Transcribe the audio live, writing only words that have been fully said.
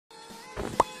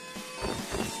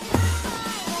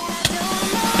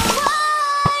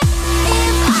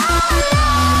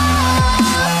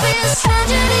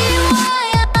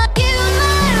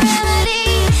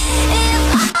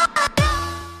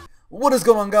What is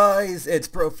going on, guys? It's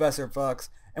ProfessorFox,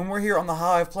 and we're here on the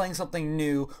Hive playing something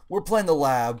new. We're playing the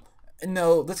lab.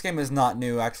 No, this game is not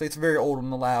new, actually. It's very old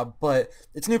in the lab, but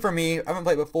it's new for me. I haven't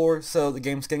played it before, so the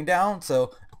game's getting down,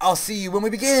 so I'll see you when we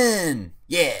begin!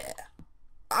 Yeah!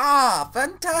 Ah,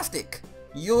 fantastic!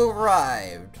 You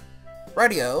arrived.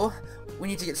 Radio, we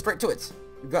need to get straight to it.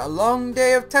 We've got a long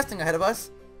day of testing ahead of us.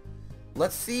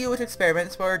 Let's see which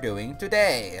experiments we're doing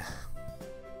today.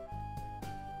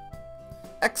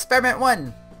 Experiment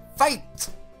 1, fight!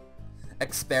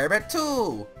 Experiment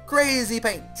 2, crazy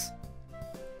paint!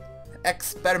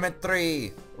 Experiment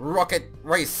 3, rocket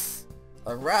race!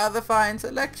 A rather fine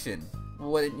selection,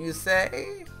 wouldn't you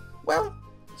say? Well,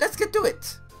 let's get to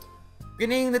it!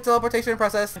 Beginning the teleportation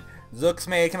process, Zook's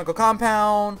made a chemical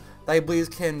compound that he believes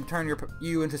can turn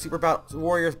you into super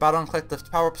warriors. Battle and collect the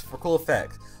power-ups for cool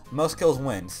effects. Most kills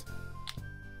wins.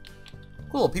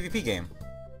 Cool, PvP game.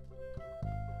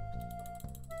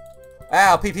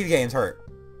 Ow, PvP games hurt.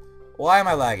 Why am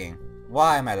I lagging?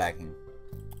 Why am I lagging?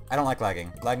 I don't like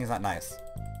lagging. Lagging is not nice.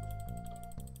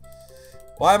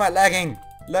 Why am I lagging?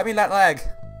 Let me not lag.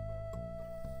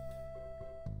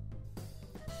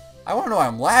 I want to know why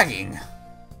I'm lagging.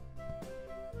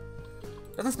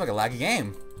 Doesn't seem like a laggy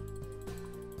game.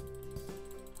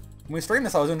 When we streamed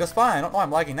this, I was doing just fine. I don't know why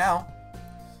I'm lagging now.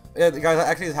 Yeah, guys,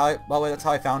 actually, by the way, that's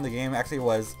how I found the game. Actually,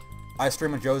 was I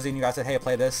streamed with Josie, and you guys said, "Hey,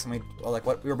 play this." And we were like,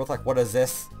 "What?" We were both like, "What is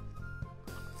this?"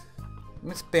 Let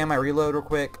me spam my reload real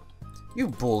quick. You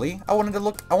bully! I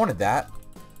wanted that.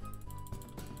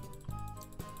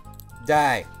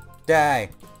 Die, die,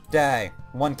 die!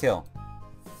 1 kill.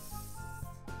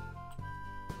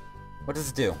 What does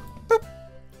it do? Boop.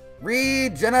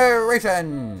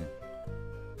 Regeneration.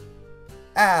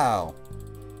 Ow.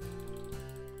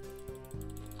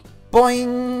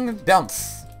 Boing!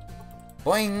 Bounce!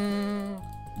 Boing!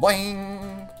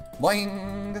 Boing!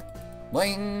 Boing!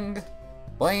 Boing!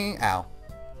 Boing! Ow.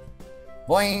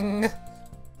 Boing!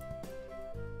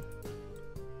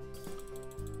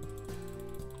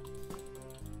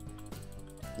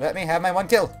 Let me have my 1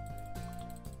 kill!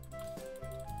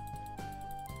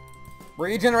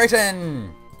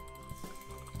 Regeneration!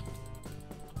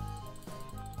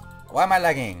 Why am I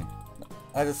lagging?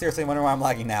 I just seriously wonder why I'm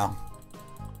lagging now.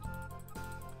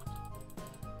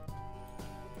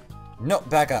 Nope,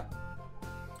 back up.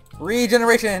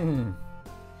 Regeneration!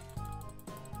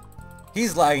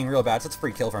 He's lagging real bad, so it's a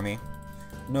free kill for me.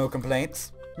 No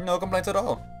complaints. No complaints at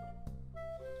all.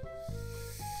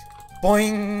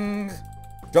 Boing!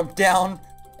 Jump down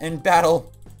and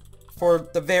battle for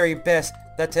the very best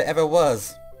that ever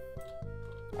was.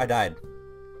 I died.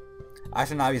 I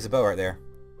should not use a bow right there.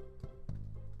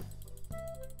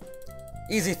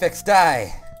 Easy fix,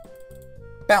 die!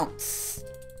 Bounce!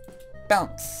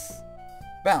 Bounce!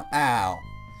 Bounce! Ow!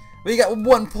 We got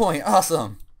 1 point!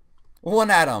 Awesome!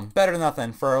 1 atom, better than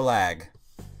nothing for our lag.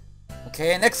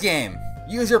 Okay, next game.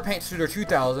 Use your paint shooter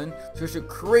 2000 to shoot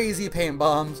crazy paint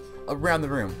bombs around the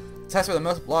room. Test with the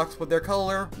most blocks with their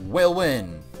color will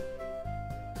win.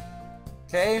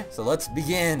 Okay, so let's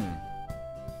begin.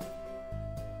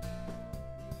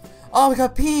 Oh, we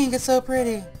got pink. It's so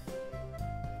pretty.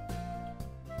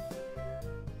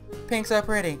 Pink's so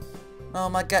pretty. Oh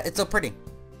my god, it's so pretty.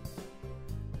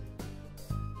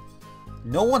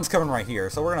 No one's coming right here,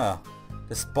 so we're gonna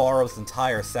just borrow this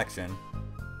entire section.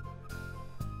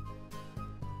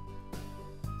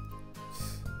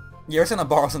 Yeah, we're just gonna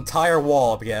borrow this entire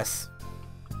wall, I guess.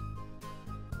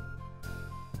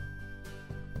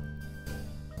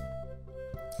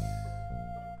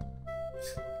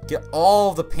 Get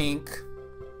all the pink.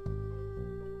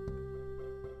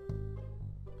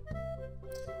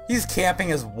 He's camping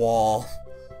his wall.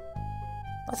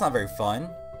 That's not very fun.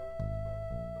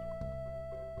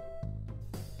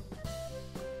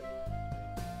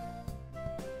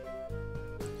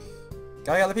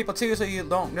 Gotta get other people too, so you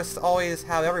don't just always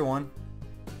have everyone.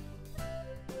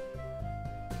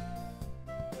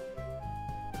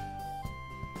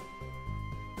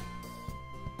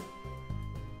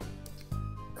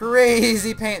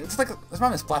 Crazy paint. It's like it's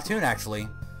from Splatoon actually.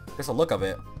 Just a look of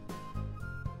it.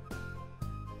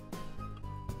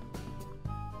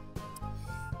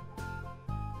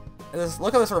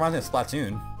 Look how this reminds me of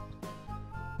Splatoon.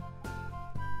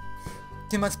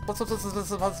 Too much.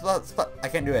 I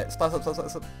can't do it.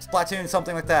 Splatoon,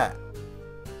 something like that.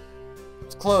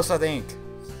 It's close, I think.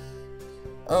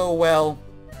 Oh well.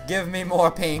 Give me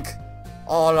more pink.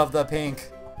 All of the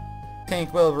pink.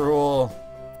 Pink will rule.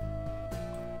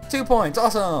 2 points.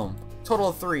 Awesome. Total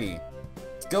of 3.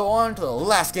 Let's go on to the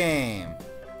last game.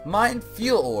 Mine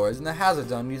fuel ores in the hazard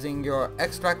zone using your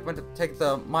extract to take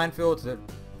the mine fuel to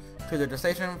to the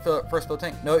station, fill up first fuel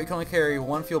tank. No, you can only carry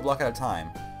one fuel block at a time.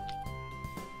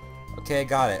 Okay,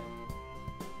 got it.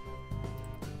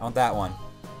 I want that one.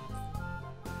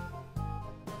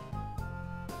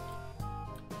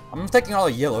 I'm taking all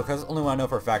the yellow because it's the only one I know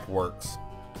for a fact works.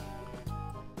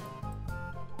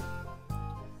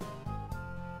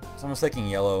 So I'm just taking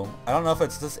yellow. I don't know if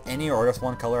it's just any or just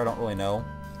one color, I don't really know.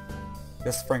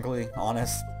 Just frankly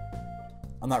honest.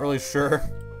 I'm not really sure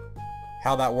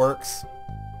how that works.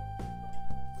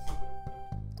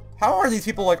 How are these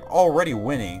people like already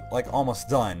winning? Like almost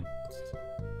done?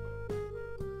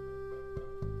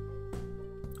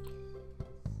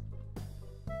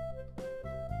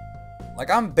 Like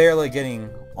I'm barely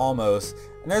getting almost.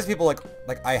 And there's people like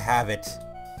I have it.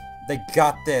 They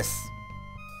got this.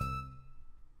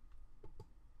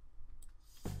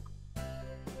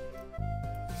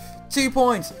 Two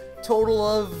points. Total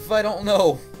of, I don't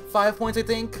know, 5 points I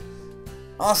think.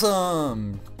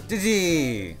 Awesome.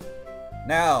 GG.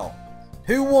 Now,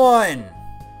 who won?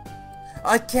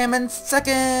 I came in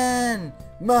second.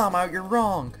 Mama, you're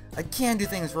wrong. I can do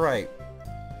things right.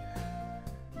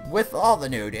 With all the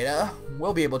new data,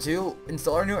 we'll be able to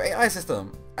install our new AI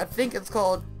system. I think it's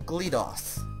called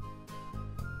GLiDOS.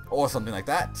 Or something like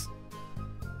that.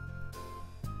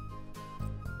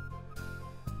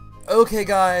 Okay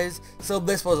guys, so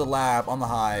this was a lab on the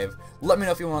Hive. Let me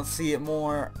know if you want to see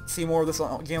more of this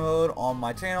on game mode on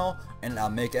my channel, and I'll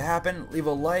make it happen. Leave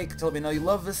a like to let me know you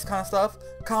love this kind of stuff.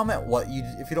 Comment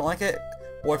if you don't like it,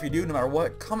 or if you do, no matter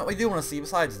what, comment what you do want to see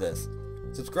besides this.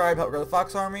 Subscribe, help grow the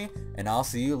Fox Army, and I'll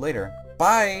see you later.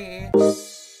 Bye!